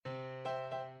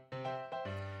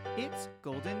It's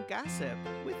Golden Gossip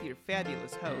with your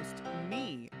fabulous host,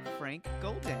 me, Frank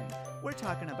Golden. We're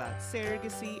talking about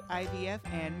surrogacy, IVF,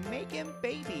 and making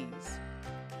babies.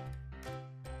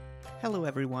 Hello,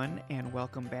 everyone, and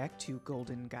welcome back to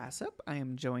Golden Gossip. I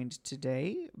am joined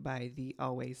today by the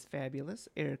always fabulous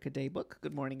Erica Daybook.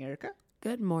 Good morning, Erica.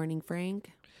 Good morning,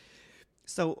 Frank.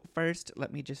 So first,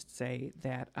 let me just say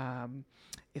that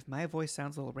if my voice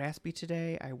sounds a little raspy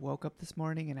today, I woke up this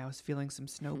morning and I was feeling some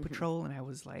snow patrol and I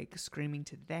was like screaming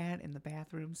to that in the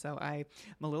bathroom. So I'm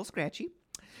a little scratchy,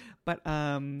 but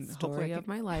Story of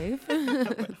my life.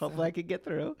 hopefully I could get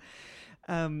through.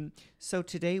 So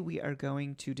today we are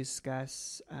going to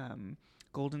discuss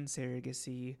golden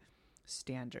surrogacy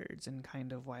standards and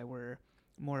kind of why we're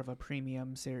more of a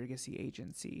premium surrogacy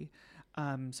agency.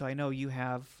 So I know you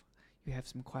have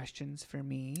some questions for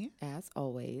me. As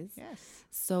always. Yes.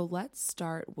 So let's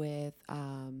start with,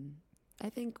 I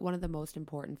think one of the most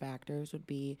important factors would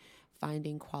be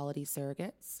finding quality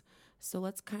surrogates. So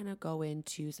let's kind of go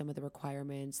into some of the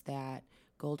requirements that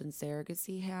Golden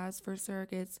Surrogacy has for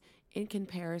surrogates in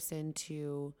comparison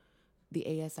to the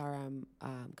ASRM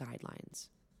guidelines.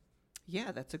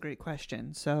 Yeah, that's a great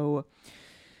question. So,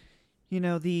 you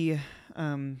know,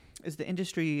 as the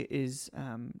industry is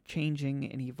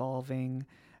changing and evolving,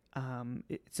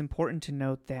 it's important to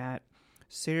note that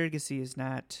surrogacy is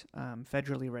not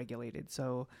federally regulated.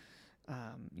 So,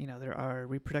 there are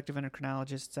reproductive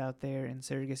endocrinologists out there and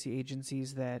surrogacy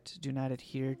agencies that do not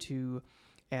adhere to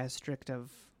as strict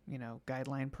of,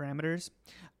 guideline parameters.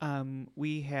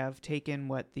 We have taken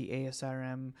what the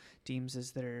ASRM deems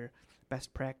as their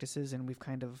best practices and we've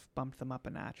kind of bumped them up a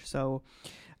notch. So,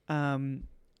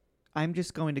 I'm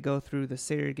just going to go through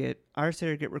our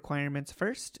surrogate requirements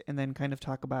first, and then kind of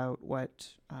talk about what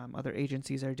other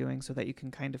agencies are doing so that you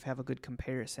can kind of have a good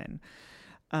comparison.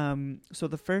 So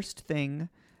the first thing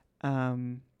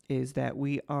is that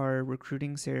we are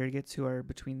recruiting surrogates who are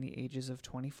between the ages of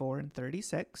 24 and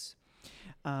 36.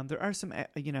 There are some,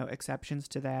 exceptions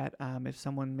to that. If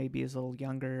someone maybe is a little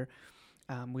younger,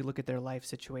 we look at their life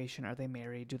situation. Are they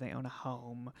married? Do they own a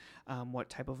home? What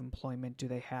type of employment do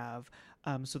they have?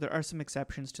 So there are some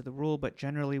exceptions to the rule, but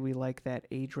generally we like that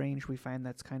age range. We find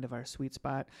that's kind of our sweet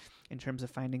spot in terms of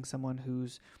finding someone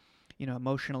who's,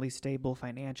 emotionally stable,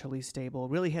 financially stable,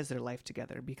 really has their life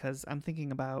together. Because I'm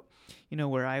thinking about,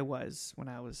 where I was when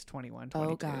I was 21,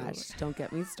 22. Oh, gosh. Don't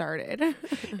get me started.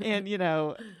 And,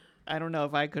 I don't know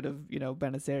if I could have,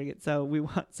 been a surrogate. So we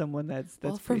want someone that's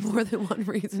well, for more than one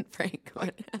reason, Frank.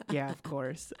 Yeah, of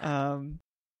course.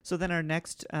 So then our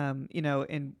next,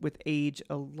 and with age,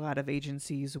 a lot of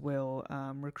agencies will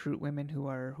recruit women who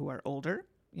are older.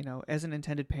 As an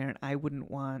intended parent, I wouldn't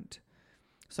want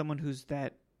someone who's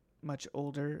that much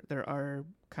older. There are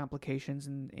complications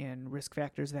and risk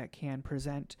factors that can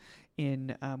present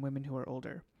in women who are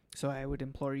older. So I would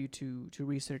implore you to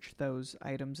research those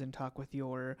items and talk with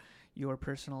your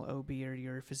personal OB or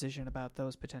your physician about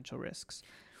those potential risks.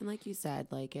 And like you said,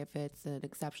 like if it's an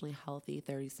exceptionally healthy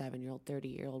 37-year-old,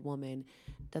 30-year-old woman,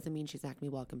 doesn't mean she's not going to be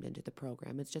welcomed into the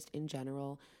program. It's just in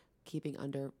general, keeping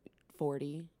under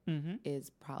 40 is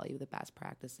probably the best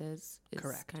practices.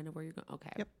 Correct. Kind of where you're going.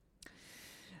 Okay. Yep.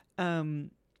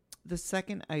 The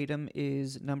second item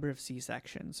is number of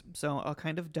C-sections. So I'll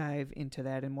kind of dive into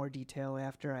that in more detail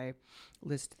after I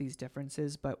list these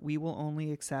differences, but we will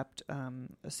only accept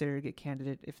a surrogate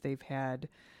candidate if they've had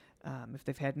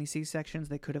any C-sections.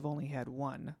 They could have only had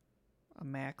a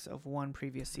max of one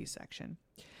previous C-section.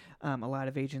 A lot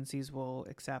of agencies will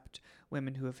accept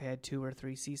women who have had 2 or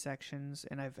 3 C-sections,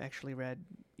 and I've actually read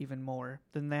even more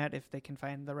than that if they can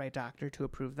find the right doctor to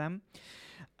approve them.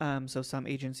 So some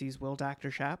agencies will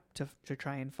doctor shop to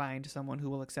try and find someone who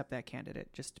will accept that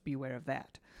candidate. Just be aware of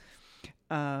that.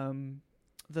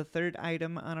 The third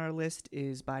item on our list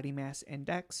is body mass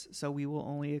index. So we will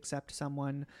only accept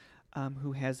someone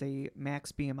who has a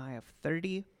max BMI of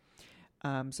 30.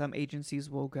 Some agencies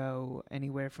will go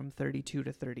anywhere from 32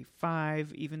 to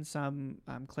 35. Even some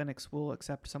clinics will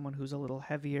accept someone who's a little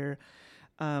heavier.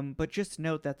 But just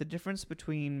note that the difference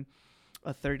between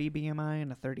a 30 BMI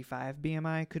and a 35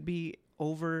 BMI could be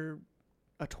over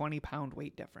a 20-pound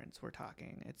weight difference we're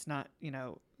talking. It's not,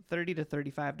 30 to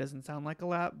 35 doesn't sound like a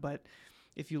lot, but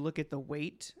if you look at the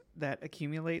weight that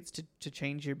accumulates to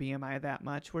change your BMI that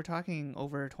much, we're talking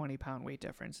over a 20-pound weight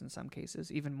difference in some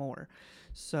cases, even more.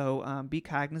 So be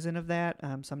cognizant of that.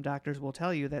 Some doctors will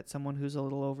tell you that someone who's a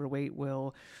little overweight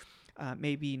will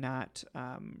maybe not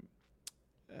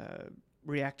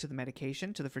react to the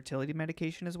medication, to the fertility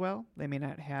medication as well. They may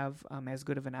not have as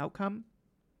good of an outcome.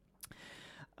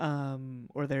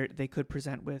 or they could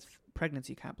present with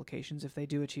pregnancy complications if they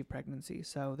do achieve pregnancy.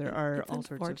 So there are it's all sorts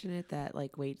of... unfortunate that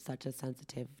like weight's such a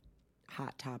sensitive,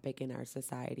 hot topic in our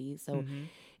society. So Mhm.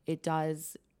 it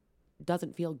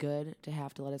doesn't feel good to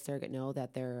have to let a surrogate know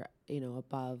that they're,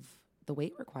 above the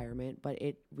weight requirement, but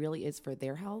it really is for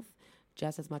their health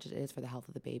just as much as it is for the health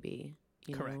of the baby.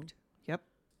 Correct. Yep.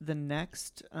 The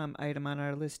next item on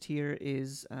our list here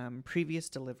is previous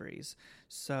deliveries.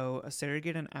 So a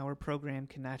surrogate in our program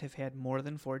cannot have had more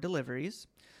than 4 deliveries.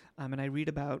 And I read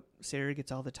about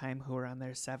surrogates all the time who are on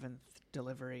their 7th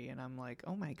delivery, and I'm like,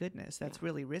 oh my goodness, that's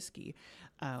really risky.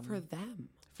 For them.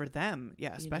 For them,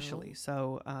 yeah, especially.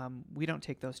 So we don't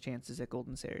take those chances at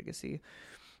Golden Surrogacy.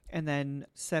 And then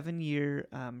 7-year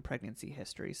pregnancy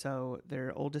history. So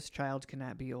their oldest child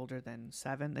cannot be older than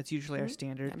 7. That's usually our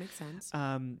standard. That makes sense.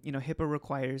 HIPAA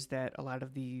requires that a lot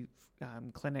of the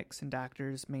clinics and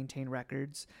doctors maintain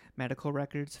records, medical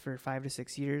records for 5 to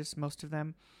 6 years, most of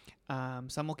them.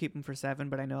 Some will keep them for 7,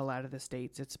 but I know a lot of the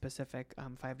states it's specific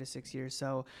 5 to 6 years.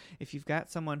 So if you've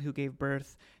got someone who gave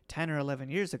birth 10 or 11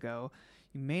 years ago,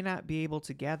 you may not be able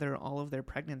to gather all of their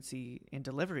pregnancy and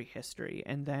delivery history.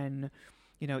 And then,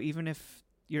 even if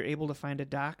you're able to find a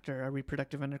doctor, a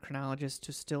reproductive endocrinologist,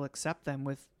 to still accept them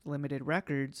with limited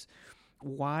records,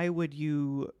 why would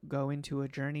you go into a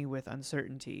journey with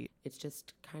uncertainty? It's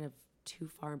just kind of too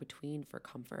far in between for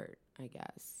comfort, I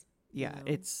guess. Yeah,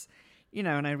 it's,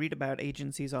 and I read about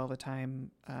agencies all the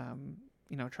time,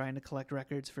 trying to collect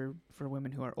records for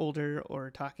women who are older,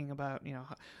 or talking about,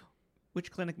 which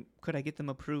clinic could I get them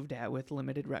approved at with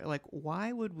limited like,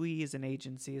 why would we as an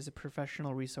agency, as a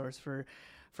professional resource for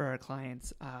our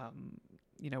clients,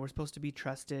 we're supposed to be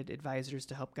trusted advisors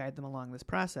to help guide them along this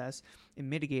process and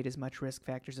mitigate as much risk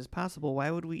factors as possible.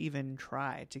 Why would we even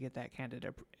try to get that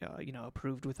candidate,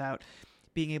 approved without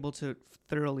being able to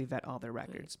thoroughly vet all their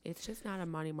records? It's just not a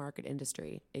money market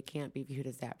industry. It can't be viewed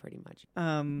as that, pretty much.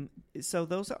 So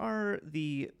those are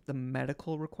the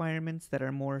medical requirements that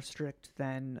are more strict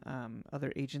than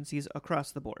other agencies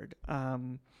across the board.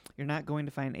 You're not going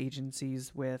to find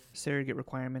agencies with surrogate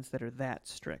requirements that are that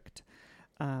strict.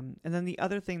 And then the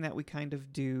other thing that we kind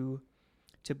of do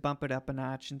to bump it up a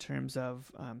notch in terms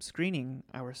of screening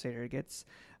our surrogates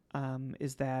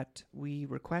is that we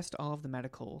request all of the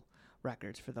medical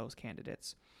records for those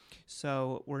candidates.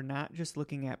 So we're not just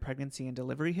looking at pregnancy and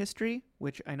delivery history,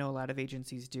 which I know a lot of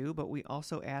agencies do, but we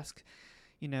also ask,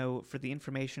 for the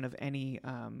information of any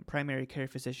primary care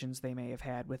physicians they may have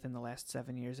had within the last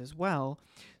 7 years as well,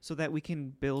 so that we can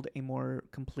build a more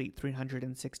complete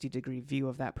 360-degree view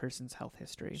of that person's health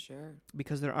history. Sure.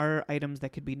 Because there are items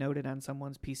that could be noted on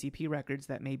someone's PCP records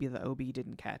that maybe the OB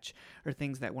didn't catch, or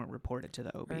things that weren't reported to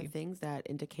the OB. Or things that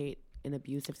indicate an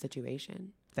abusive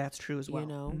situation. That's true as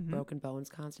well. Broken bones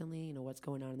constantly, what's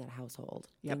going on in that household.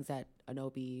 Yep. Things that an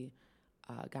OB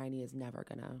gynae is never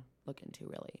going to look into,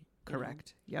 really.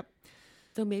 Correct. Yep.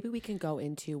 So maybe we can go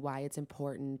into why it's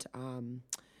important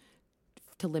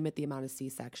to limit the amount of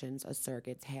C-sections a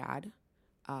surrogate's had.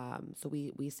 So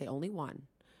we say only 1.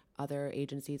 Other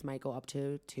agencies might go up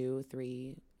to 2,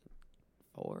 3,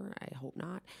 4. I hope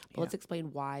not. But let's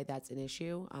explain why that's an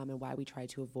issue and why we try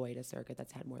to avoid a surrogate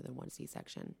that's had more than 1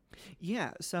 C-section.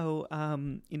 Yeah. So,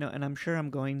 and I'm sure I'm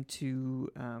going to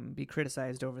be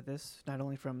criticized over this, not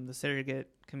only from the surrogate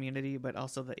community, but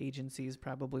also the agencies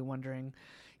probably wondering,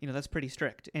 that's pretty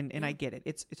strict. And I get it.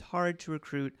 It's hard to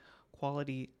recruit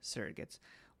quality surrogates.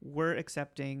 We're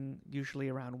accepting usually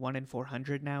around 1 in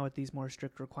 400 now at these more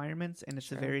strict requirements, and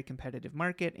it's a very competitive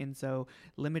market. And so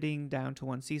limiting down to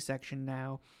 1 C-section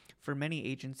now for many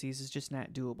agencies is just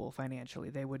not doable financially.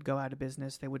 They would go out of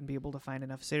business. They wouldn't be able to find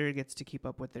enough surrogates to keep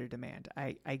up with their demand.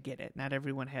 I get it. Not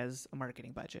everyone has a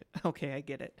marketing budget. Okay, I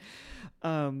get it.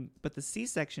 But the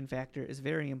C-section factor is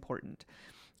very important.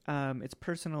 It's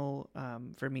personal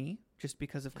for me, just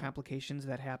because of complications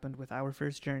that happened with our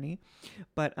first journey.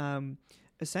 But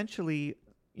essentially,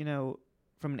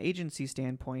 from an agency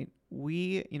standpoint,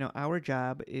 our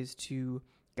job is to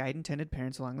guide intended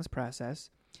parents along this process,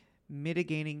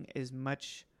 mitigating as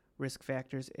much risk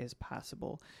factors as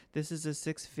possible. This is a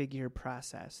 6-figure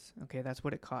process. Okay, that's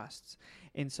what it costs.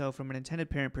 And so from an intended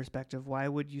parent perspective, why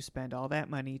would you spend all that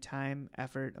money, time,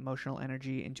 effort, emotional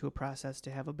energy into a process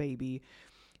to have a baby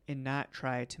and not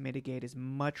try to mitigate as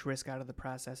much risk out of the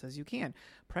process as you can?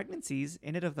 Pregnancies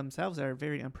in and of themselves are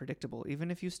very unpredictable.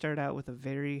 Even if you start out with a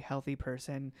very healthy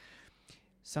person,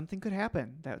 something could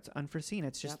happen that's unforeseen.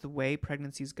 It's just the way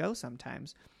pregnancies go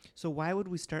sometimes. So why would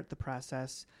we start the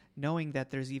process knowing that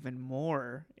there's even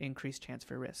more increased chance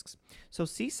for risks? So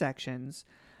C-sections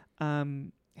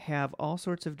have all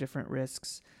sorts of different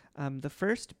risks. The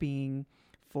first being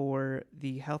for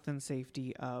the health and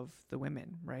safety of the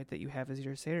women, right, that you have as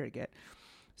your surrogate.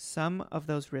 Some of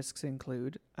those risks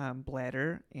include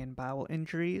bladder and bowel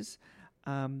injuries,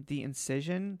 the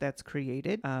incision that's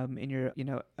created in your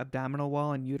abdominal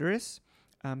wall and uterus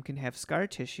can have scar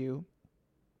tissue,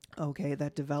 okay,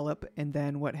 that develop, and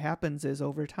then what happens is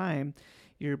over time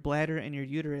your bladder and your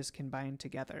uterus can bind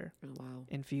together. Oh, wow.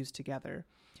 And fuse together.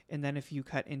 And then if you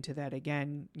cut into that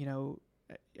again,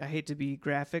 I hate to be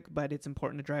graphic, but it's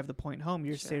important to drive the point home.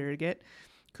 Your surrogate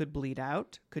could bleed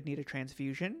out, could need a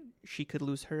transfusion. She could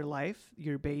lose her life.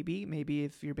 Your baby, maybe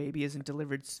if your baby isn't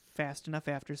delivered fast enough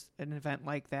after an event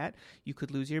like that, you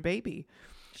could lose your baby.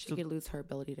 She could lose her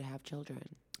ability to have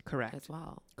children. Correct. As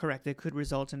well. Correct. It could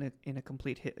result in a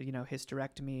complete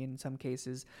hysterectomy in some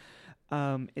cases.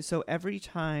 So every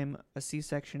time a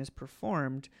C-section is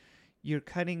performed, you're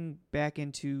cutting back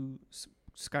into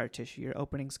scar tissue. You're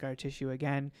opening scar tissue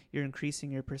again. You're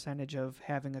increasing your percentage of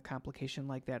having a complication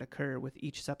like that occur with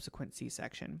each subsequent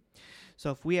C-section.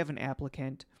 So if we have an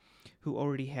applicant who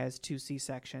already has 2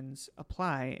 C-sections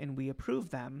apply and we approve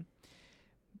them,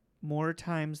 more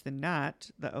times than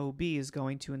not, the OB is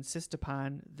going to insist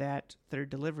upon that third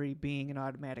delivery being an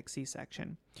automatic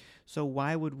C-section. So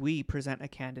why would we present a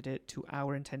candidate to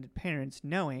our intended parents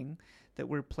knowing that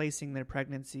we're placing their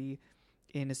pregnancy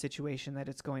in a situation that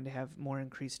it's going to have more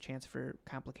increased chance for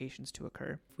complications to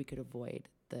occur? If we could avoid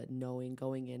the knowing,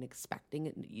 going in, expecting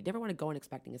it. You never want to go in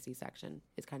expecting a C-section.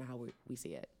 It's kind of how we see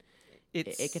it.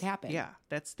 It could happen. Yeah,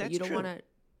 that's you don't true. want to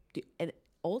do, and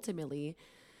ultimately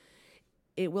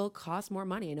it will cost more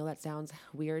money. I know that sounds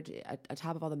weird. On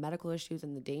top of all the medical issues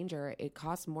and the danger, it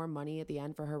costs more money at the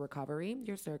end for her recovery,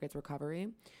 your surrogate's recovery.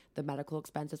 The medical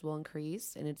expenses will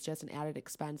increase, and it's just an added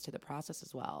expense to the process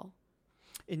as well.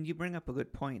 And you bring up a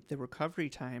good point. The recovery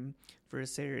time for a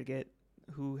surrogate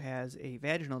who has a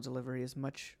vaginal delivery is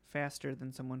much faster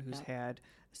than someone who's had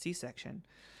a C-section,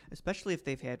 especially if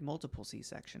they've had multiple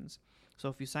C-sections. So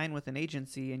if you sign with an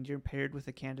agency and you're paired with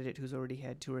a candidate who's already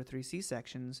had 2 or 3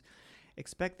 C-sections,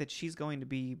 expect that she's going to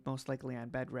be most likely on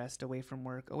bed rest, away from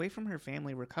work, away from her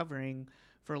family, recovering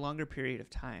for a longer period of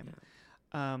time. Yeah.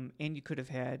 And you could have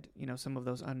had, some of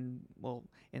those,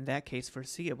 in that case,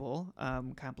 foreseeable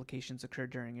complications occur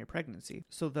during your pregnancy.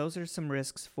 So those are some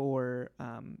risks for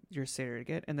your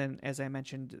surrogate. And then, as I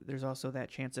mentioned, there's also that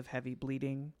chance of heavy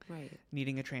bleeding,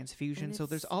 needing a transfusion. So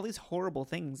there's all these horrible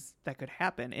things that could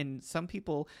happen. And some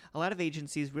people, a lot of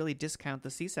agencies really discount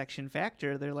the C-section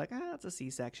factor. They're like, it's a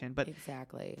C-section. But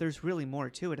exactly, there's really more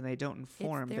to it, and they don't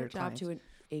inform their clients.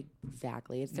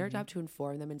 Exactly. It's their job to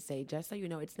inform them and say, just so you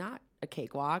know, it's not a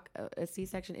cakewalk. A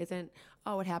C-section isn't,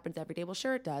 it happens every day. Well,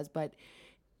 sure it does, but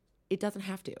it doesn't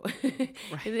have to.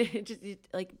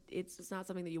 Right. It's just not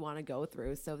something that you want to go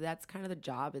through. So that's kind of the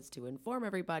job, is to inform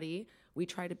everybody. We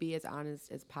try to be as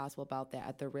honest as possible about that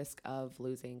at the risk of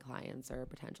losing clients or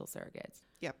potential surrogates.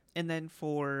 Yep. And then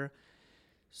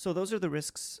so those are the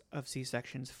risks of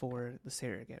C-sections for the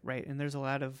surrogate, right? And there's a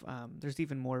lot of, there's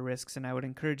even more risks. And I would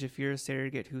encourage, if you're a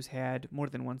surrogate who's had more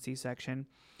than 1 C-section,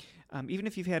 even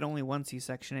if you've had only 1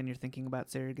 C-section and you're thinking about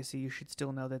surrogacy, you should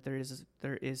still know that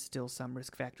there is still some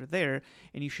risk factor there.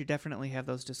 And you should definitely have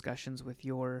those discussions with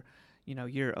your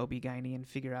OB-GYN and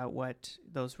figure out what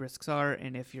those risks are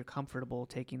and if you're comfortable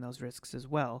taking those risks as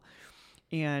well.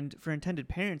 And for intended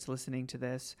parents listening to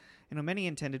this, many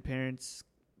intended parents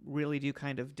really do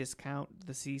kind of discount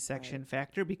the C-section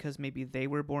factor because maybe they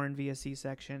were born via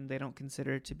C-section. They don't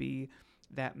consider it to be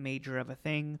that major of a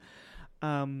thing.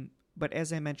 But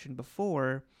as I mentioned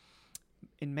before,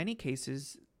 in many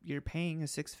cases, you're paying a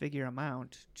 6-figure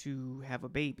amount to have a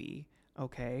baby,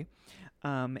 okay?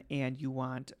 And you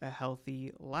want a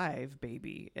healthy, live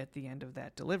baby at the end of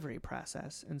that delivery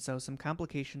process. And so some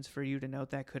complications for you to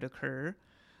note that could occur,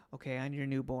 okay, on your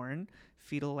newborn.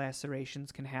 Fetal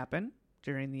lacerations can happen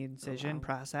during the incision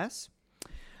process.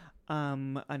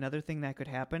 Another thing that could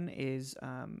happen is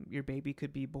your baby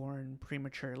could be born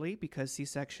prematurely because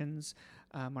C-sections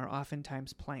are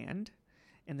oftentimes planned,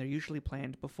 and they're usually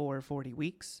planned before 40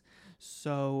 weeks.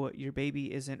 So your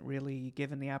baby isn't really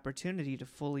given the opportunity to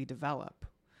fully develop,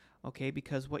 okay?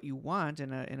 Because what you want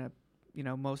in a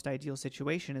most ideal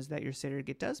situation is that your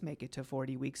surrogate does make it to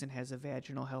 40 weeks and has a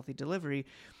vaginal healthy delivery,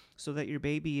 so that your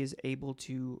baby is able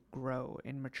to grow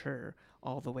and mature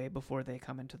all the way before they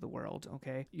come into the world,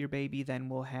 okay? Your baby then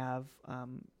will have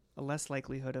a less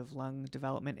likelihood of lung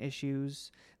development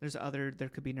issues. There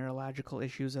could be neurological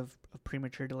issues of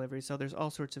premature delivery. So there's all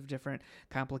sorts of different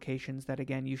complications that,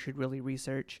 again, you should really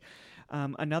research.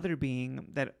 Another being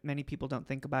that many people don't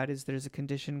think about is there's a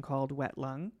condition called wet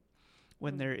lung,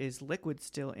 when there is liquid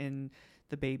still in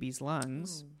the baby's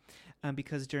lungs,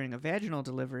 because during a vaginal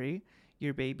delivery,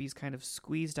 your baby's kind of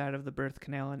squeezed out of the birth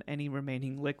canal, and any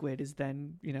remaining liquid is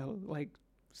then, like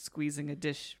squeezing a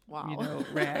dish,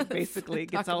 rag, basically.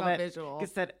 Gets all that,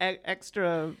 gets that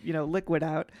extra, liquid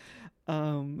out.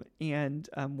 And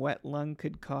wet lung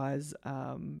could cause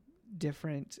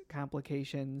different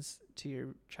complications to your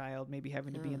child, maybe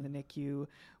having to be in the NICU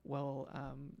while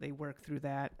they work through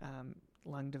that,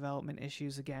 lung development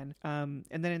issues again. And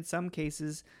then in some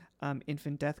cases,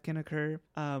 infant death can occur.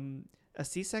 A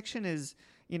C-section is,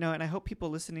 and I hope people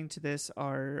listening to this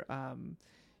are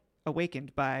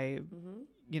awakened by,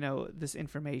 this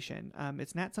information.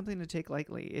 It's not something to take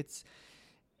lightly.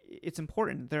 It's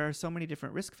important. There are so many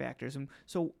different risk factors. And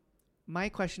so my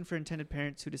question for intended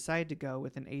parents who decide to go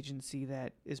with an agency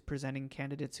that is presenting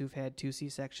candidates who've had 2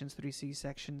 C-sections, 3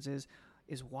 C-sections is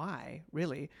why,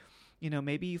 really?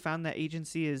 Maybe you found that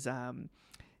agency has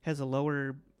a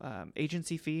lower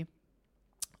agency fee,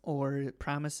 or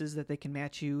promises that they can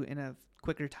match you in a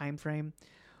quicker time frame.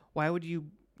 Why would you,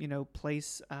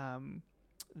 place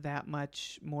that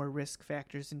much more risk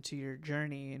factors into your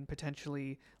journey and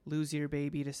potentially lose your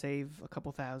baby to save a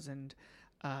couple thousand,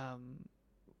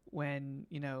 when,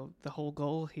 the whole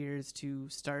goal here is to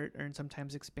start and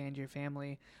sometimes expand your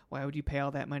family? Why would you pay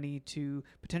all that money to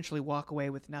potentially walk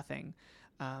away with nothing,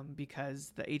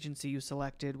 because the agency you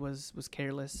selected was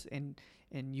careless and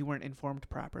you weren't informed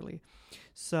properly?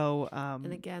 So,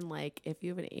 and again, like if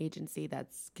you have an agency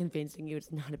that's convincing you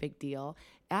it's not a big deal,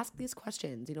 ask these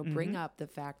questions, bring up the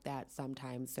fact that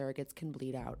sometimes surrogates can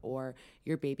bleed out or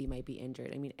your baby might be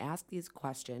injured. I mean, ask these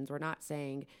questions. We're not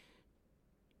saying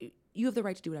you have the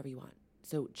right to do whatever you want.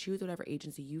 So choose whatever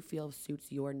agency you feel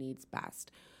suits your needs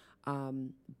best.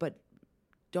 But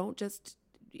don't just,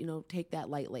 take that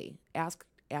lightly. Ask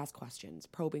questions,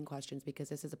 probing questions, because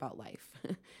this is about life.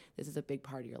 This is a big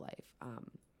part of your life.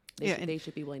 They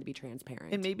should be willing to be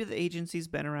transparent. And maybe the agency's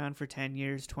been around for 10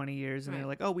 years, 20 years, and they're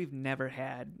like, oh, we've never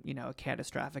had, a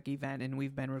catastrophic event, and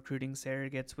we've been recruiting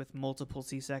surrogates with multiple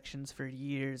C-sections for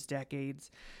years,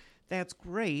 decades. That's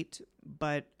great,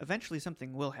 but eventually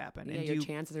something will happen. Yeah, and your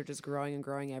chances are just growing and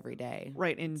growing every day.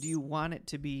 Right, and do you want it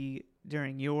to be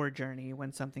during your journey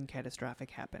when something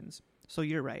catastrophic happens? So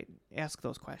you're right. Ask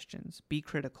those questions. Be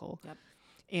critical. Yep.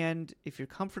 And if you're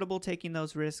comfortable taking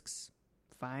those risks,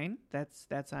 fine.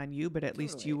 That's on you, but at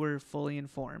least you were fully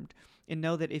informed. And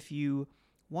know that if you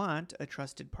want a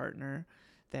trusted partner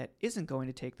that isn't going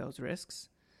to take those risks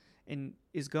and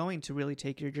is going to really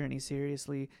take your journey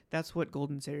seriously, that's what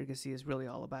Golden Surrogacy is really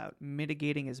all about,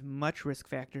 mitigating as much risk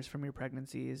factors from your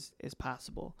pregnancy as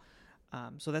possible.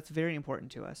 So that's very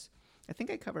important to us. I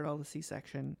think I covered all the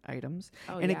C-section items.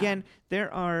 Again,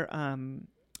 there are, I'm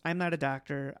not a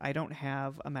doctor. I don't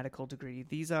have a medical degree.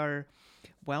 These are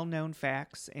well-known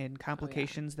facts and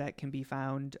complications that can be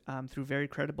found through very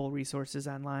credible resources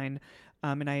online.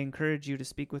 And I encourage you to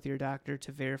speak with your doctor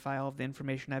to verify all of the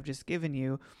information I've just given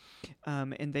you.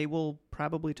 And they will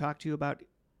probably talk to you about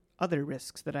other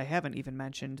risks that I haven't even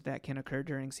mentioned that can occur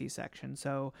during C-section.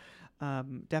 So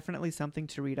definitely something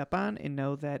to read up on, and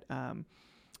know that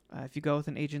if you go with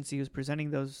an agency who's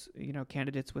presenting those,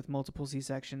 candidates with multiple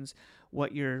C-sections,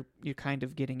 what you're kind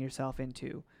of getting yourself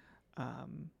into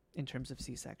in terms of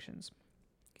C-sections.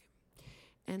 Okay.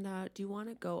 And do you want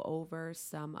to go over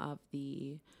some of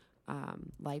the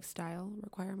lifestyle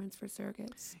requirements for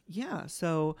surrogates? Yeah.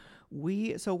 So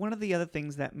one of the other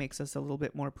things that makes us a little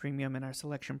bit more premium in our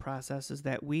selection process is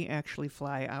that we actually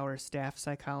fly our staff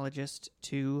psychologist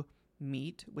to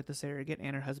meet with the surrogate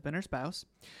and her husband or spouse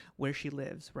where she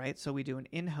lives, right? So we do an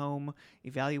in-home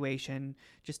evaluation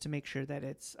just to make sure that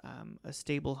it's a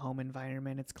stable home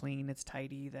environment, it's clean, it's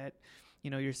tidy, that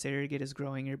your surrogate is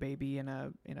growing your baby in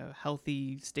a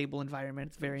healthy, stable environment.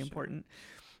 It's very important.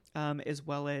 As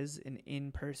well as an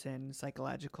in-person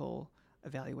psychological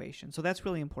evaluation. So that's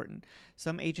really important.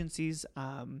 Some agencies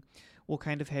will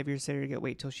kind of have your surrogate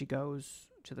wait till she goes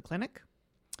to the clinic.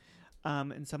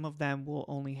 And some of them will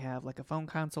only have like a phone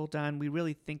consult done. We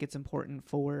really think it's important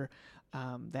for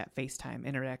that FaceTime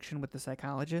interaction with the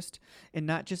psychologist, and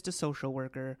not just a social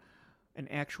worker, an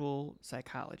actual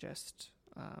psychologist,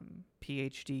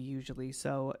 PhD usually.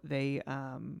 So they,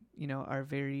 are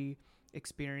very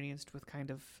experienced with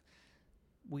kind of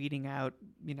weeding out,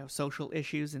 social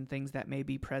issues and things that may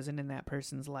be present in that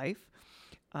person's life.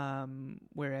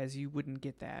 Whereas you wouldn't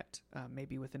get that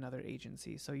maybe with another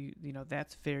agency. So,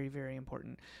 that's very, very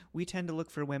important. We tend to look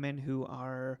for women who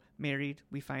are married.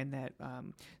 We find that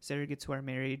surrogates who are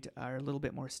married are a little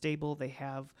bit more stable. They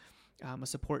have a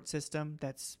support system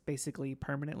that's basically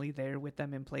permanently there with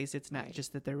them in place. It's not Right.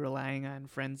 just that they're relying on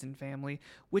friends and family,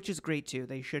 which is great too.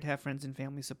 They should have friends and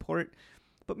family support,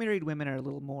 but married women are a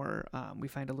little more, we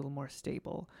find a little more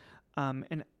stable.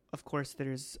 And of course,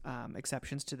 there's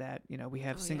exceptions to that. You know, we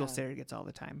have single surrogates all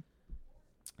the time.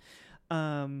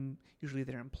 Usually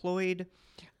they're employed.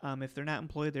 If they're not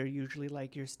employed, they're usually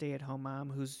like your stay-at-home mom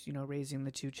who's, you know, raising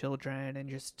the 2 children and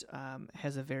just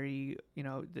has a very, you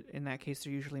know, in that case,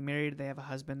 they're usually married. They have a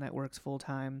husband that works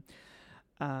full-time.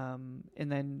 And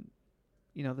then,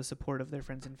 you know, the support of their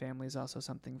friends and family is also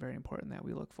something very important that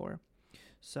we look for.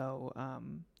 So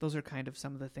those are kind of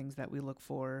some of the things that we look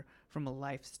for from a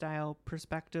lifestyle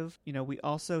perspective. You know, we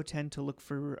also tend to look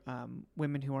for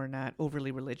women who are not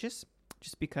overly religious,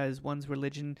 just because one's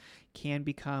religion can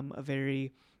become a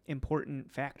very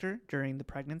important factor during the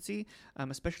pregnancy,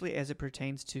 especially as it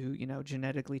pertains to, you know,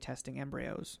 genetically testing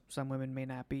embryos. Some women may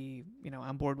not be, you know,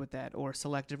 on board with that, or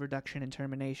selective reduction and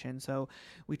termination. So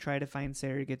we try to find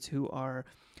surrogates who are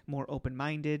more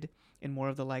open-minded and more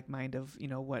of the like mind of, you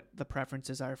know, what the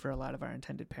preferences are for a lot of our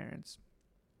intended parents.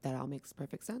 That all makes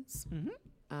perfect sense.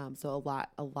 Mm-hmm. So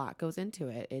a lot goes into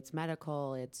it. It's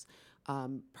medical, it's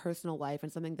personal life,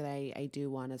 and something that I do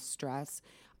want to stress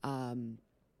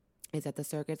is that the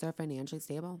surrogates are financially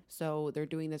stable. So they're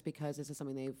doing this because this is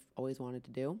something they've always wanted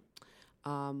to do.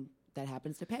 That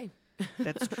happens to pay.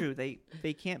 That's true.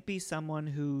 They can't be someone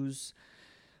who's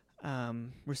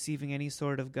receiving any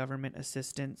sort of government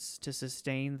assistance to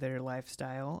sustain their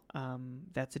lifestyle.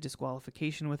 That's a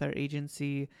disqualification with our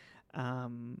agency.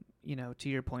 You know, to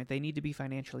your point, they need to be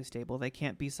financially stable. They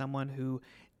can't be someone who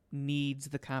needs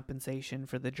the compensation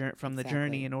for the the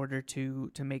journey in order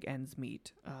to make ends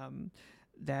meet.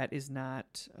 That is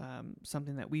not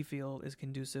something that we feel is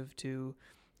conducive to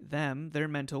them, their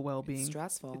mental well-being.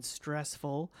 It's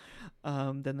stressful.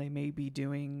 Then they may be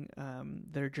doing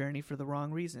their journey for the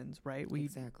wrong reasons, right? We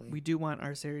do want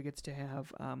our surrogates to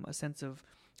have a sense of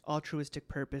altruistic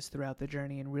purpose throughout the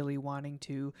journey and really wanting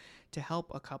to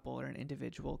help a couple or an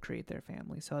individual create their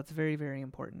family. So it's very, very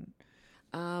important.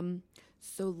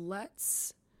 So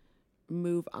let's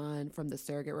move on from the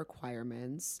surrogate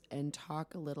requirements and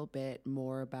talk a little bit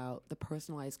more about the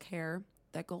personalized care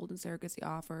that Golden Surrogacy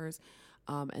offers,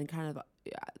 and kind of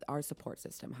our support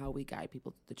system, how we guide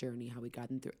people through the journey, how we guide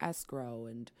them through escrow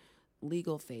and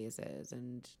legal phases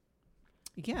and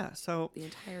so the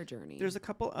entire journey. There's a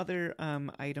couple other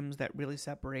items that really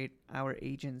separate our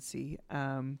agency.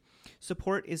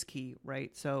 Support is key,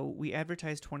 right? So we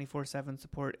advertise 24/7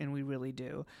 support, and we really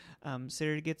do.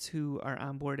 Surrogates who are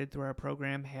onboarded through our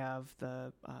program have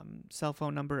the cell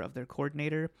phone number of their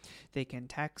coordinator. They can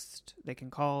text, they can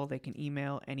call, they can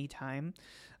email anytime.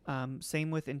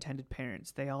 Same with intended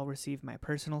parents. They all receive my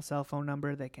personal cell phone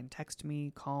number. They can text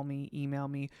me, call me, email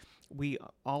me.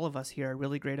 All of us here are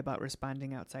really great about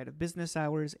responding outside of business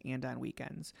hours and on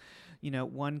weekends. You know,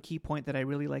 one key point that I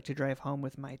really like to drive home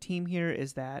with my team here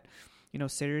is that, you know,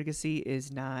 surrogacy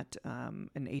is not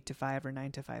an 8 to 5 or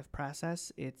 9 to 5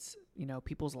 process. It's, you know,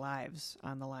 people's lives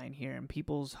on the line here and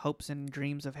people's hopes and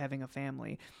dreams of having a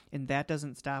family. And that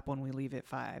doesn't stop when we leave at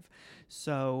 5.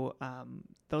 So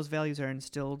those values are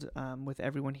instilled with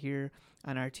everyone here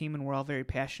on our team, and we're all very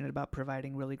passionate about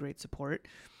providing really great support.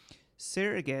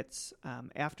 Surrogates,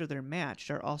 after they're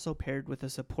matched, are also paired with a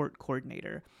support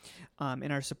coordinator.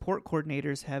 And our support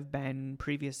coordinators have been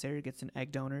previous surrogates and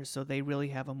egg donors, so they really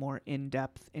have a more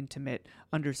in-depth, intimate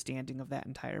understanding of that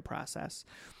entire process.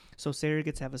 So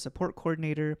surrogates have a support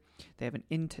coordinator, they have an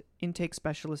intake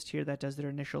specialist here that does their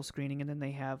initial screening, and then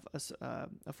they have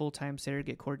a full-time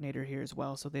surrogate coordinator here as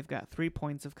well. So they've got 3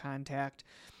 points of contact,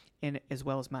 and as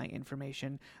well as my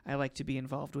information. I like to be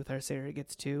involved with our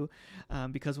surrogates too,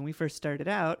 because when we first started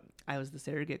out, I was the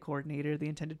surrogate coordinator, the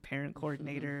intended parent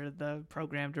coordinator, the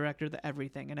program director, the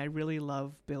everything. And I really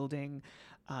love building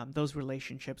those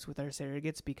relationships with our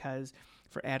surrogates, because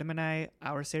for Adam and I,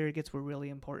 our surrogates were really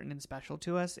important and special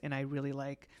to us. And I really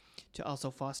like to also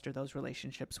foster those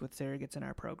relationships with surrogates in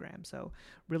our program. So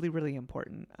really, really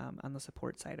important on the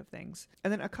support side of things.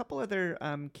 And then a couple other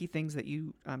key things that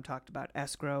you talked about,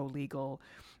 escrow, legal.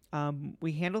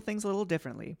 We handle things a little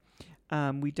differently.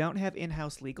 We don't have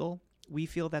in-house legal. We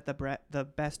feel that the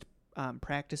best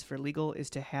practice for legal is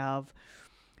to have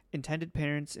intended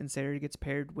parents and surrogates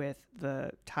paired with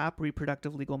the top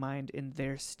reproductive legal mind in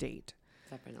their state.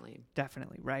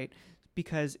 Definitely, right?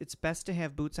 Because it's best to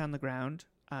have boots on the ground,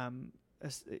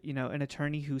 you know, an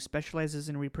attorney who specializes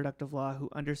in reproductive law, who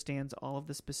understands all of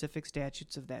the specific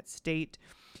statutes of that state,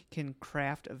 can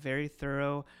craft a very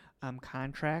thorough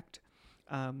contract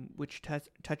which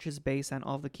touches base on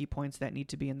all the key points that need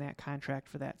to be in that contract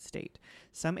for that state.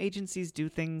 Some agencies do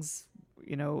things,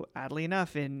 oddly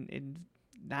enough, in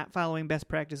not following best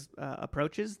practice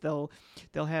approaches. They'll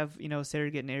have,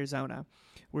 surrogate in Arizona,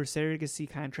 where surrogacy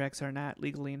contracts are not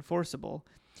legally enforceable,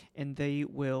 and they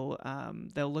will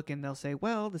they'll look and they'll say,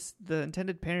 well, the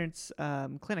intended parents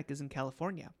clinic is in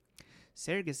California.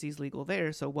 Surrogacy is legal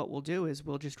there, so what we'll do is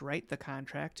we'll just write the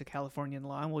contract to Californian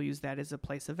law, and we'll use that as a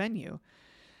place of venue.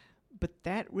 But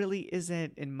that really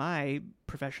isn't, in my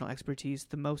professional expertise,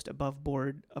 the most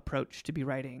above-board approach to be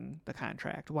writing the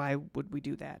contract. Why would we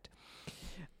do that?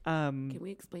 Can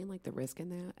we explain, the risk in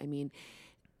that? I mean,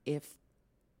 if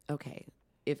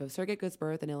a surrogate gives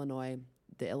birth in Illinois,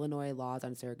 the Illinois laws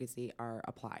on surrogacy are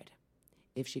applied.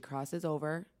 If she crosses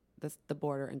over the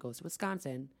border and goes to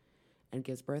Wisconsin and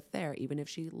gives birth there, even if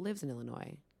she lives in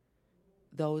Illinois,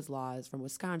 those laws from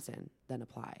Wisconsin then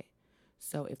apply.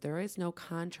 So if there is no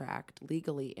contract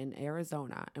legally in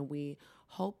Arizona, and we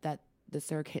hope that the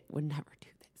surrogate would never do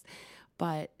this,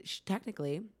 but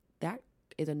technically that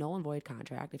is a null and void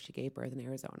contract if she gave birth in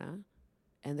Arizona,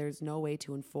 and there's no way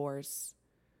to enforce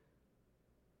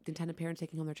the intended parent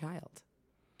taking home their child.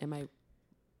 Am I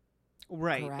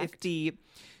right? correct?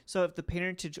 If the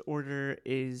parentage order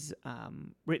is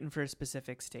written for a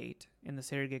specific state and the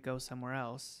surrogate goes somewhere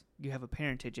else, you have a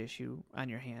parentage issue on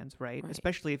your hands, right?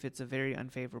 Especially if it's a very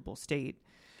unfavorable state.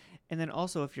 And then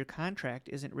also if your contract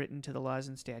isn't written to the laws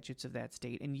and statutes of that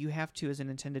state, and you have to, as an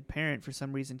intended parent, for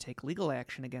some reason take legal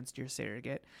action against your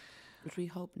surrogate, which we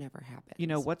hope never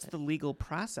happens. What's the legal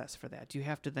process for that? Do you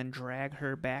have to then drag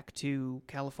her back to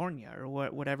California or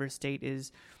whatever state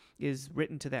is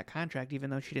written to that contract, even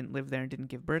though she didn't live there and didn't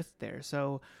give birth there?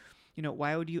 So,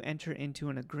 why would you enter into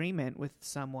an agreement with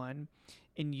someone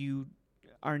and you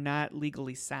are not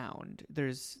legally sound?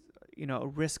 There's, a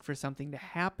risk for something to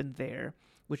happen there,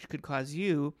 which could cause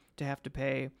you to have to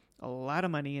pay a lot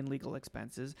of money in legal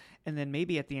expenses, and then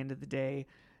maybe at the end of the day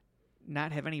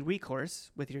not have any recourse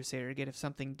with your surrogate if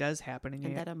something does happen.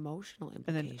 And that emotional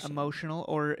implication. And then emotional,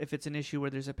 or if it's an issue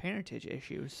where there's a parentage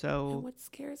issue. So and what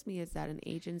scares me is that an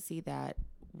agency that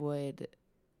would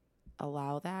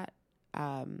allow that,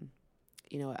 a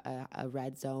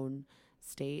red zone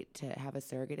state to have a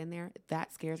surrogate in there,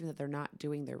 that scares me that they're not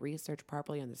doing their research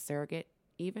properly on the surrogate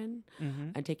even,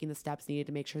 and taking the steps needed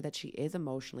to make sure that she is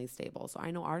emotionally stable. So I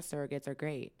know our surrogates are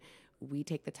great. We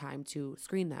take the time to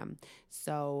screen them.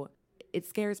 So it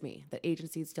scares me that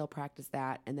agencies still practice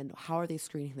that. And then how are they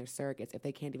screening their surrogates if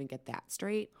they can't even get that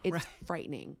straight? It's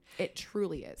frightening. It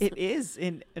truly is. It is.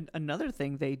 And another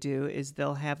thing they do is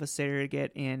they'll have a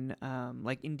surrogate in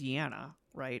Indiana,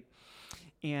 right?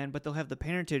 But they'll have the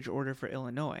parentage order for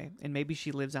Illinois, and maybe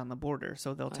she lives on the border.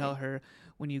 So they'll tell her,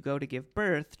 when you go to give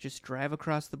birth, just drive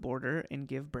across the border and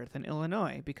give birth in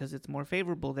Illinois because it's more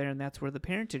favorable there, and that's where the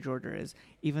parentage order is,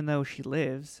 even though she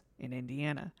lives in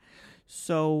Indiana.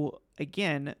 So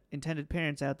again, intended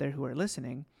parents out there who are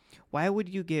listening, why would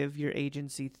you give your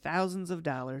agency thousands of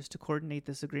dollars to coordinate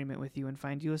this agreement with you and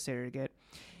find you a surrogate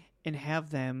and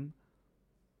have them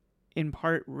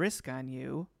impart risk on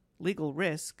you, legal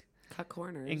risk, cut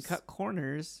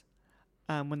corners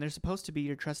when they're supposed to be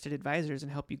your trusted advisors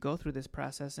and help you go through this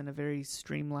process in a very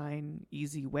streamlined,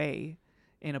 easy way,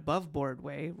 an above board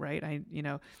way, right?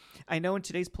 I know in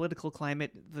today's political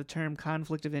climate, the term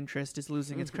conflict of interest is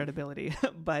losing its credibility,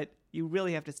 but you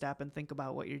really have to stop and think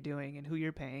about what you're doing and who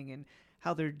you're paying and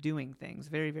how they're doing things.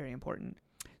 Very, very important.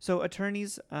 So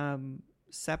attorneys,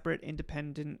 separate,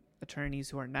 independent attorneys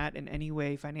who are not in any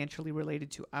way financially related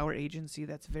to our agency,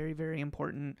 that's very, very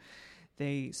important.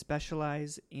 They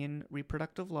specialize in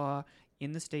reproductive law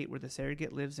in the state where the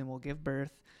surrogate lives and will give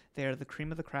birth. They are the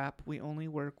cream of the crop. We only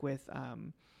work with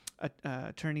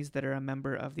attorneys that are a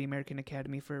member of the American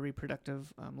Academy for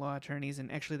Reproductive Law Attorneys,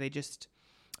 and actually they just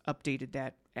updated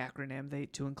that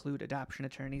acronym to include adoption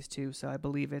attorneys too. So I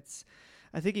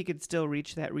think you could still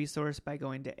reach that resource by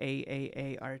going to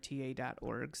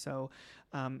aaarta.org. So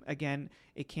again,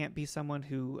 it can't be someone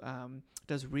who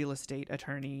does real estate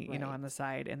attorney, on the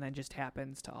side and then just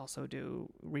happens to also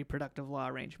do reproductive law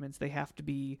arrangements. They have to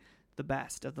be the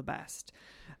best of the best.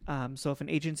 So if an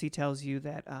agency tells you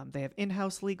that they have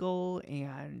in-house legal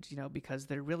and, because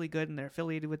they're really good and they're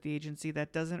affiliated with the agency,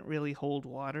 that doesn't really hold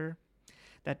water.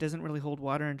 That doesn't really hold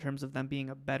water in terms of them being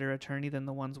a better attorney than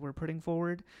the ones we're putting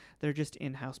forward. They're just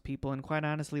in-house people. And quite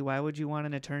honestly, why would you want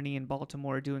an attorney in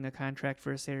Baltimore doing a contract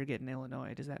for a surrogate in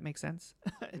Illinois? Does that make sense?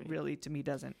 It really, to me,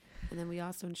 doesn't. And then we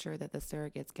also ensure that the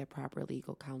surrogates get proper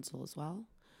legal counsel as well,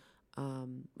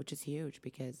 which is huge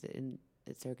because in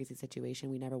accepted surrogacy situation.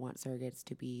 We never want surrogates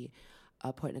to be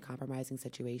put in a compromising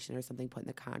situation or something put in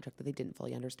the contract that they didn't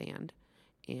fully understand.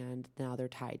 And now they're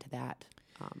tied to that.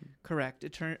 Correct.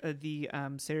 The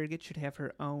surrogate should have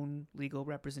her own legal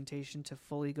representation to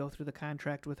fully go through the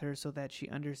contract with her so that she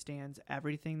understands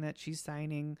everything that she's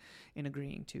signing and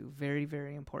agreeing to. Very,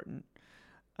 very important.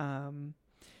 And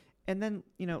then,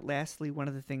 lastly, one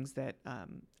of the things that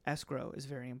escrow is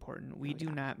very important. We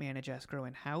do not manage escrow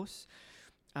in-house.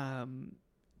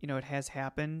 It has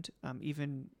happened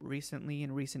even recently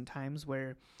in recent times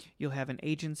where you'll have an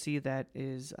agency that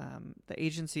is the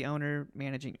agency owner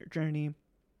managing your journey,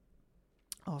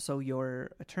 also your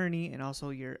attorney, and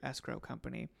also your escrow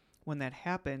company. When that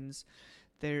happens,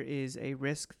 there is a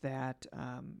risk that,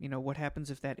 what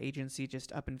happens if that agency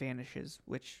just up and vanishes,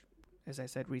 which, as I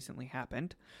said, recently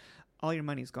happened. All your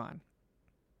money's gone.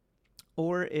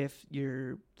 Or if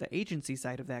the agency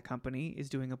side of that company is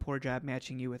doing a poor job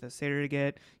matching you with a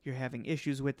surrogate, you're having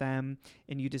issues with them,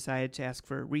 and you decide to ask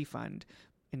for a refund,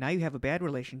 and now you have a bad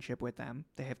relationship with them,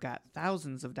 they have got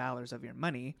thousands of dollars of your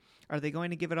money, are they going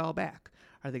to give it all back?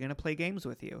 Are they going to play games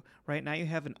with you? Right now you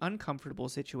have an uncomfortable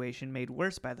situation made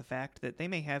worse by the fact that they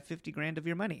may have 50 grand of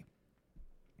your money.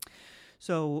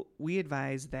 So we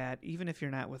advise that even if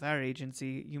you're not with our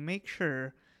agency, you make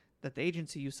sure that the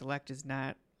agency you select does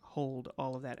not hold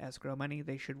all of that escrow money.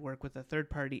 They should work with a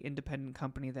third-party independent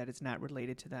company that is not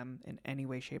related to them in any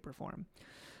way, shape, or form.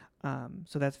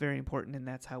 So that's very important, and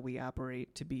that's how we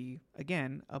operate to be,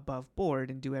 again, above board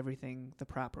and do everything the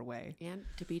proper way. And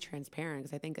to be transparent,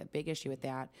 because I think a big issue with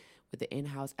that, with the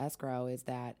in-house escrow, is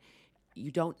that you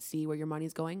don't see where your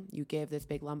money's going. You give this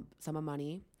big lump sum of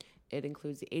money. It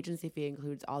includes the agency fee, it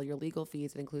includes all your legal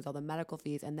fees, it includes all the medical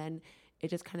fees, and then it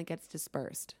just kind of gets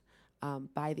dispersed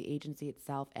by the agency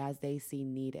itself as they see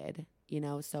needed.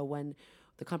 So when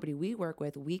the company we work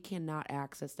with, we cannot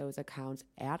access those accounts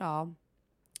at all.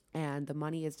 And the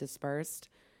money is dispersed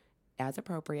as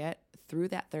appropriate through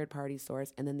that third-party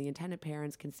source, and then the intended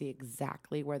parents can see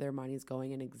exactly where their money is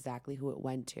going and exactly who it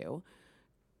went to.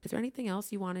 Is there anything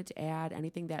else you wanted to add?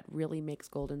 Anything that really makes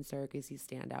Golden Surrogacy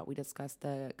stand out? We discussed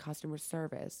the customer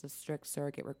service, the strict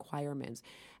surrogate requirements,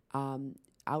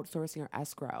 outsourcing our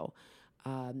escrow,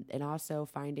 and also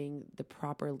finding the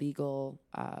proper legal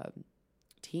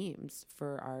teams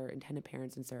for our intended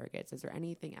parents and surrogates. Is there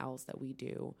anything else that we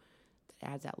do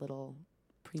adds that little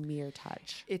premier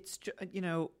touch? It's,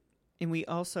 and we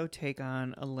also take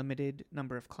on a limited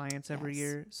number of clients every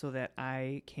year so that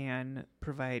I can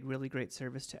provide really great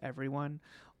service to everyone.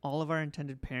 All of our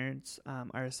intended parents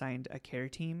are assigned a care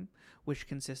team, which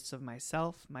consists of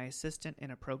myself, my assistant,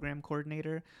 and a program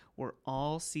coordinator. We're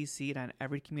all CC'd on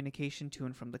every communication to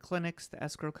and from the clinics, the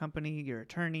escrow company, your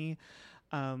attorney,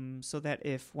 so that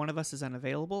if one of us is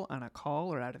unavailable on a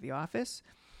call or out of the office,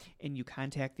 and you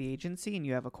contact the agency and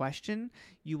you have a question,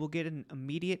 you will get an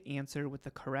immediate answer with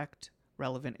the correct,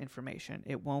 relevant information.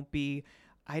 It won't be,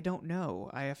 I don't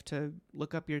know, I have to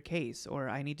look up your case, or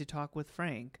I need to talk with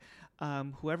Frank.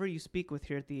 Whoever you speak with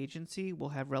here at the agency will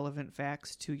have relevant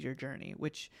facts to your journey,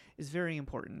 which is very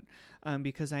important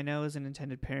because I know as an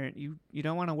intended parent, you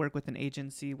don't want to work with an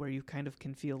agency where you kind of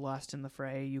can feel lost in the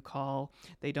fray. You call,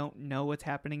 they don't know what's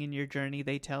happening in your journey.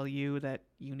 They tell you that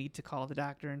you need to call the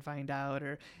doctor and find out,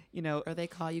 or they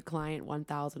call you client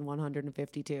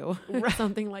 1,152 or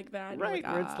something like that. Right.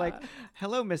 Where it's like,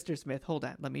 hello, Mr. Smith. Hold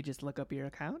on. Let me just look up your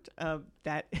account.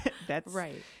 That's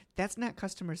right. That's not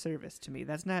customer service to me.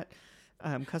 That's not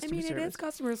customer service. It is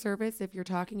customer service if you're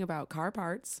talking about car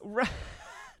parts. Right.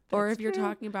 Or if you're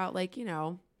talking about I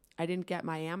didn't get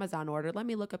my Amazon order. Let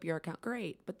me look up your account.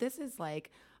 Great. But this is like,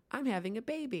 I'm having a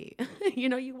baby.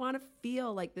 You want to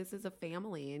feel like this is a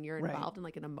family and you're involved in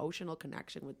like an emotional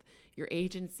connection with your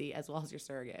agency as well as your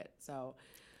surrogate. So,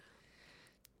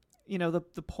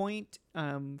 the point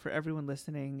for everyone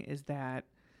listening is that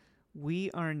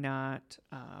we are not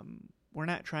we're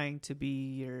not trying to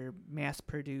be your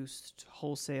mass-produced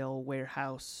wholesale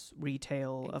warehouse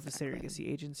retail of a surrogacy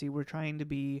agency. We're trying to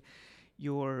be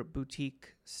your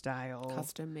boutique style,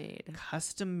 custom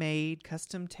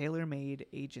tailor-made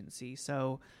agency.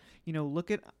 So,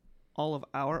 look at all of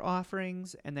our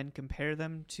offerings and then compare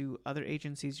them to other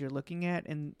agencies you're looking at,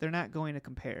 and they're not going to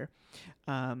compare.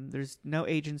 There's no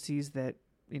agencies that,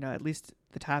 at least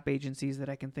the top agencies that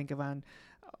I can think of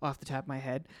off the top of my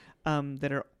head,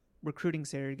 that are recruiting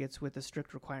surrogates with the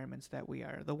strict requirements that we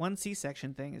are. The 1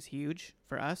 C-section thing is huge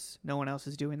for us. No one else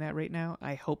is doing that right now.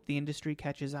 I hope the industry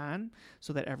catches on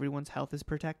so that everyone's health is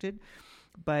protected.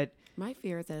 But my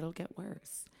fear is that it'll get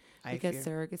worse because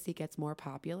surrogacy gets more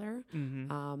popular.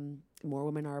 Mm-hmm. More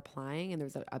women are applying, and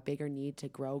there's a bigger need to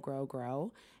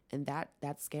grow. And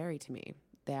that's scary to me.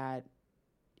 that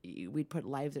we'd put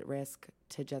lives at risk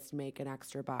to just make an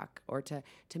extra buck or to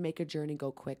make a journey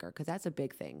go quicker, because that's a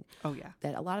big thing. Oh, yeah.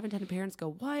 That a lot of intended parents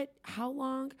go, what? How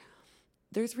long?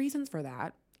 There's reasons for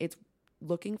that. It's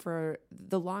looking for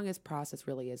the longest process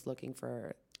really is looking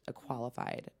for a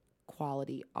qualified,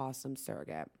 quality, awesome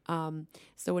surrogate.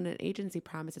 So when an agency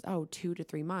promises, 2 to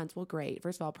 3 months, well, great.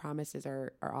 First of all, promises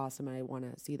are awesome, and I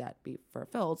want to see that be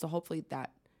fulfilled. So hopefully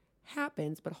that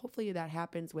happens, but hopefully that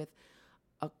happens with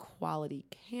a quality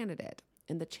candidate.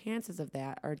 And the chances of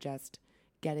that are just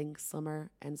getting slimmer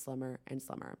and slimmer and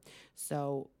slimmer.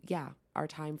 So yeah, our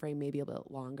time frame may be a bit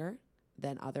longer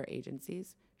than other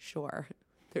agencies. Sure,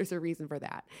 there's a reason for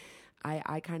that.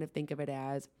 I kind of think of it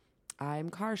as I'm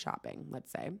car shopping,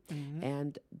 let's say,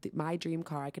 and my dream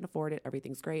car, I can afford it.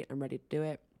 Everything's great. I'm ready to do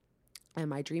it. And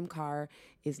my dream car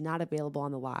is not available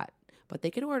on the lot, but they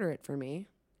can order it for me.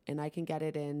 And I can get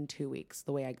it in 2 weeks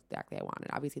the way exactly I want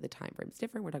it. Obviously, the time frame's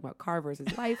different. We're talking about car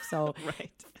versus life. So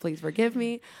Right. Please forgive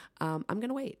me. I'm going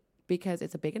to wait because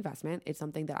it's a big investment. It's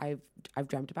something that I've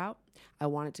dreamt about. I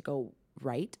want it to go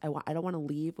right. I don't want to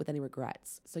leave with any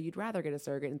regrets. So you'd rather get a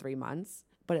surrogate in 3 months,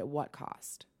 but at what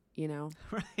cost? You know?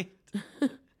 Right.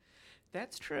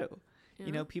 That's true.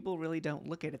 You know, people really don't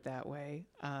look at it that way.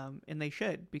 And they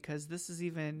should, because this is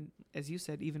even, as you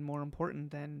said, even more important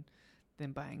than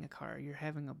buying a car. You're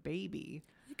having a baby.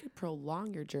 You could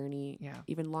prolong your journey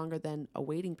even longer than a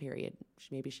waiting period.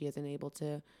 Maybe she isn't able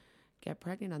to get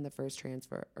pregnant on the first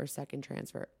transfer or second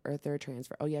transfer or third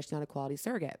transfer. Oh, yeah, she's not a quality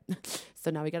surrogate.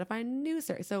 So now we got to find a new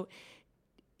surrogate. So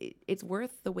it's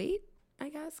worth the wait, I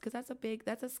guess, because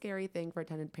that's a scary thing for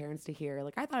intended parents to hear.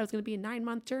 Like, I thought it was going to be a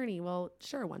 9-month journey. Well,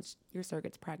 sure, once your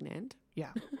surrogate's pregnant.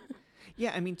 Yeah.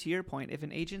 Yeah, I mean, to your point, if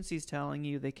an agency's telling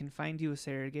you they can find you a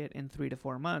surrogate in 3 to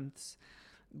 4 months,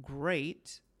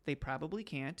 great. They probably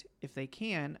can't. If they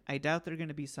can, I doubt they're going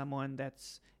to be someone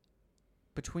that's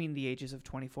between the ages of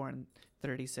 24 and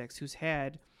 36 who's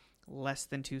had less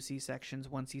than 2 C-sections,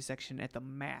 1 C-section at the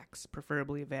max,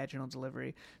 preferably a vaginal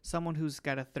delivery, someone who's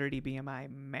got a 30 BMI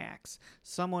max,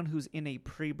 someone who's in a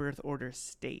pre-birth order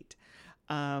state,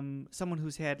 someone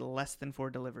who's had less than 4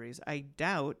 deliveries. I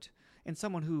doubt... And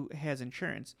someone who has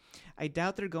insurance, I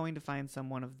doubt they're going to find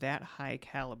someone of that high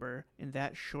caliber in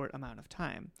that short amount of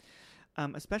time,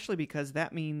 especially because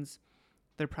that means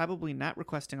they're probably not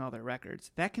requesting all their records.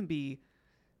 That can be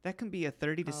a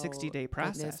 30 to 60 day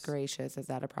process. Goodness gracious, is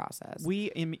that a process?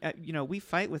 We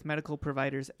fight with medical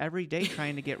providers every day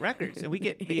trying to get records, and we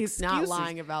get the He's not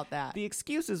lying about that. The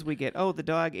excuses we get: oh, the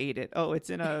dog ate it. Oh,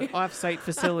 it's in a off-site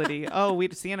facility. Oh,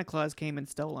 Santa Claus came and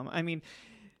stole them. I mean.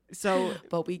 So,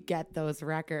 but we get those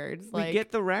records. We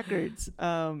get the records.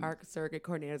 Our surrogate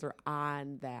coordinators are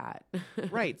on that.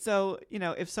 Right. So,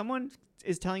 if someone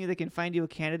is telling you they can find you a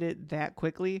candidate that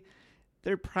quickly,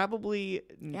 they're probably...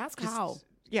 Ask how.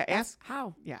 Yeah, ask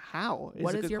how. Yeah, how.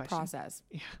 What is your process?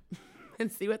 Yeah.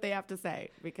 And see what they have to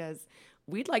say, because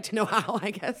we'd like to know how,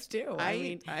 I guess, too.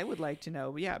 I would like to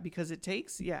know, because it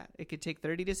could take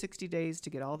 30 to 60 days to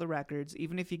get all the records.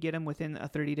 Even if you get them within a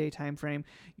 30-day time frame,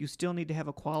 you still need to have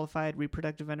a qualified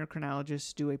reproductive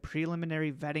endocrinologist do a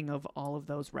preliminary vetting of all of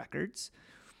those records.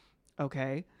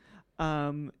 Okay?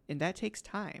 And that takes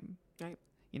time. Right.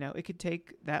 It could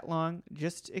take that long.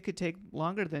 It could take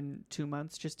longer than 2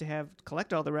 months just to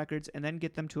collect all the records and then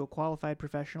get them to a qualified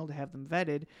professional to have them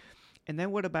vetted. And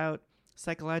then what about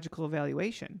psychological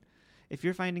evaluation? If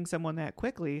you're finding someone that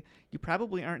quickly, you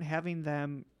probably aren't having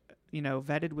them,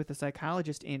 vetted with a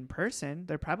psychologist in person.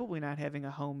 They're probably not having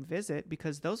a home visit,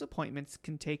 because those appointments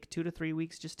can take 2 to 3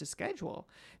 weeks just to schedule,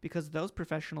 because those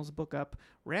professionals book up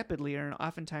rapidly and are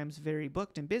oftentimes very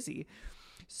booked and busy.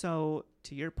 So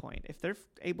to your point, if they're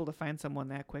able to find someone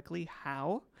that quickly,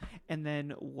 how? And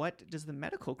then what does the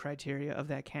medical criteria of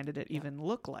that candidate even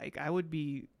look like? I would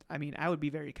be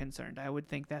very concerned. I would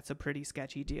think that's a pretty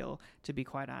sketchy deal, to be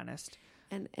quite honest.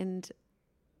 And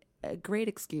a great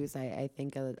excuse I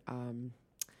think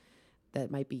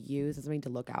that might be used as something to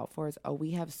look out for is,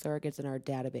 we have surrogates in our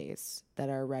database that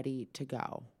are ready to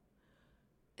go.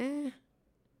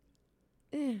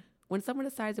 When someone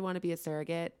decides they want to be a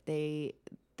surrogate,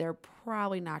 they're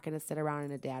probably not going to sit around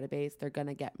in a database. They're going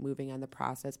to get moving on the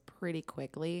process pretty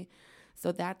quickly.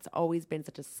 So that's always been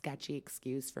such a sketchy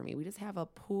excuse for me. We just have a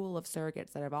pool of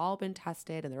surrogates that have all been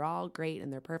tested, and they're all great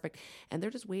and they're perfect, and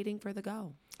they're just waiting for the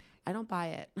go. I don't buy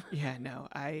it. Yeah, no,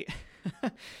 I'm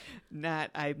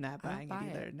not buying it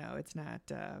either. No, it's not.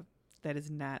 That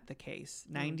is not the case.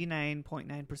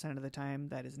 99.9% of the time,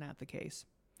 that is not the case.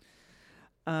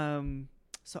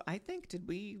 So I think, did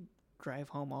we drive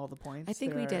home all the points. I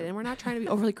think we did. And we're not trying to be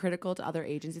overly critical to other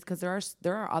agencies, because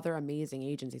there are other amazing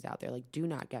agencies out there. Like, do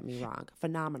not get me wrong.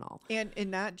 Phenomenal.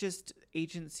 And not just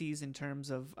agencies in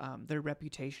terms of their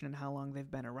reputation and how long they've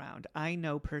been around. I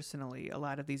know personally a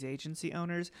lot of these agency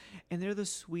owners, and they're the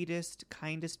sweetest,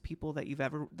 kindest people that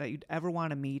you'd ever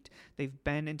want to meet. They've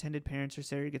been intended parents or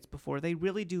surrogates before. They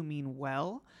really do mean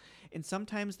well. And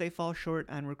sometimes they fall short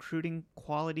on recruiting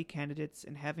quality candidates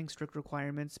and having strict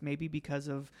requirements, maybe because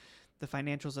of the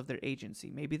financials of their agency.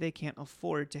 Maybe they can't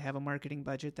afford to have a marketing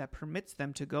budget that permits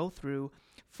them to go through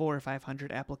 400 or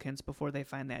 500 applicants before they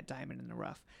find that diamond in the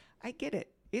rough. I get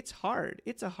it. It's hard.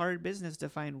 It's a hard business to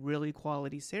find really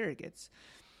quality surrogates.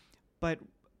 But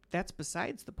that's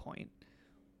besides the point.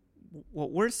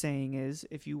 What we're saying is,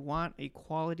 if you want a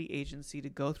quality agency to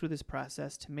go through this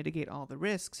process to mitigate all the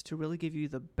risks, to really give you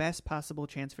the best possible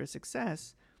chance for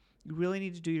success, you really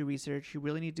need to do your research. You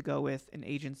really need to go with an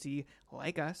agency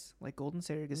like us, like Golden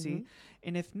Surrogacy. Mm-hmm.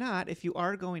 And if not, if you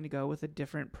are going to go with a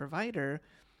different provider,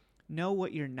 know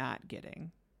what you're not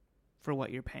getting for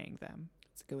what you're paying them.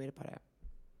 That's a good way to put it.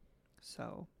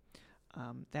 So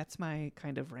that's my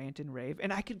kind of rant and rave.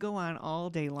 And I could go on all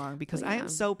day long, because I am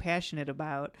so passionate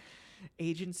about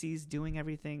agencies doing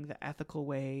everything the ethical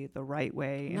way, the right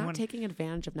way. Not taking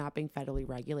advantage of not being federally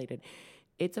regulated.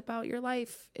 It's about your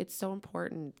life. It's so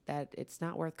important that it's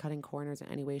not worth cutting corners in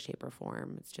any way, shape, or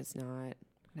form. It's just not.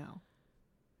 No.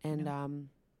 And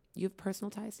you have personal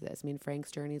ties to this. I mean,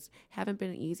 Frank's journeys haven't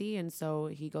been easy, and so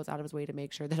he goes out of his way to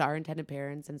make sure that our intended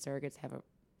parents and surrogates have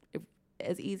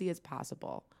as easy as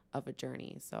possible of a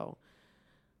journey. So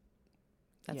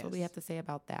that's what we have to say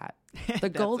about that. The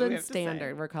golden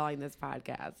standard, we're calling this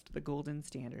podcast. The golden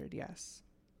standard, yes.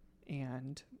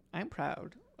 And I'm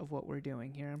proud of what we're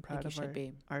doing here. I'm proud of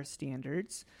our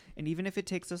standards. And even if it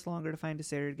takes us longer to find a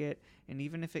surrogate, and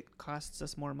even if it costs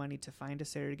us more money to find a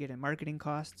surrogate and marketing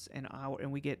costs, and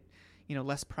we get,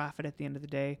 less profit at the end of the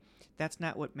day, that's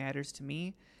not what matters to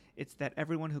me. It's that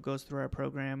everyone who goes through our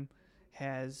program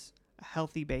has a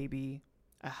healthy baby,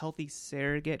 a healthy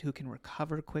surrogate who can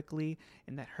recover quickly,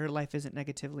 and that her life isn't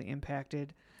negatively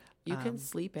impacted. You can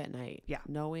sleep at night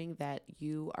knowing that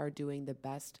you are doing the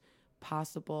best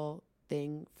possible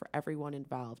thing for everyone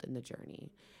involved in the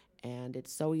journey. And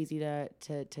it's so easy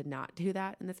to not do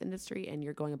that in this industry, and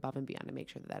you're going above and beyond to make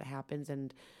sure that happens.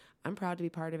 And I'm proud to be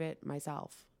part of it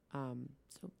myself.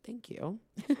 So thank you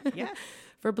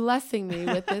for blessing me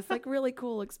with this really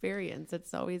cool experience.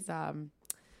 It's always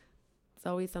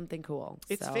something cool.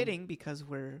 It's fitting because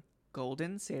we're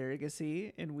Golden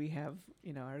Surrogacy, and we have,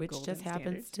 our which golden just standard.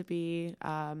 happens to be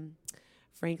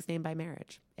Frank's name by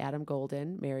marriage. Adam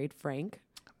Golden married Frank,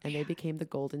 and they became the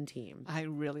Golden Team. I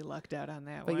really lucked out on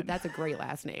that one. But that's a great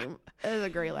last name. That is a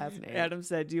great last name. Adam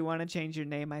said, "Do you want to change your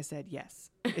name?" I said, "Yes."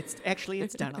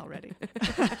 It's done already.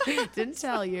 Didn't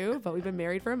tell you, but we've been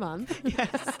married for a month.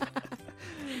 Yes.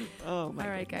 Oh my! All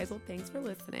right, guys. Well, thanks for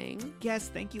listening. Yes,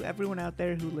 thank you everyone out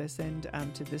there who listened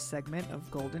to this segment of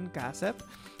Golden Gossip.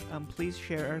 Please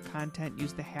share our content.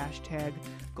 Use the hashtag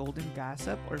Golden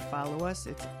Gossip or follow us.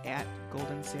 It's at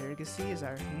Golden Surrogacy is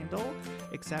our handle,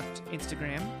 except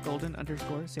Instagram,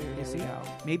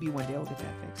 Golden_Surrogacy. Maybe one day I'll get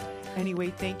that fixed.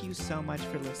 Anyway, thank you so much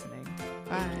for listening.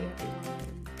 Bye.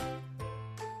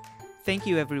 Thank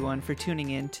you everyone for tuning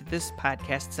in to this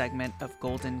podcast segment of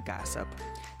Golden Gossip.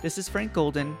 This is Frank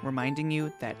Golden reminding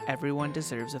you that everyone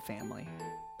deserves a family.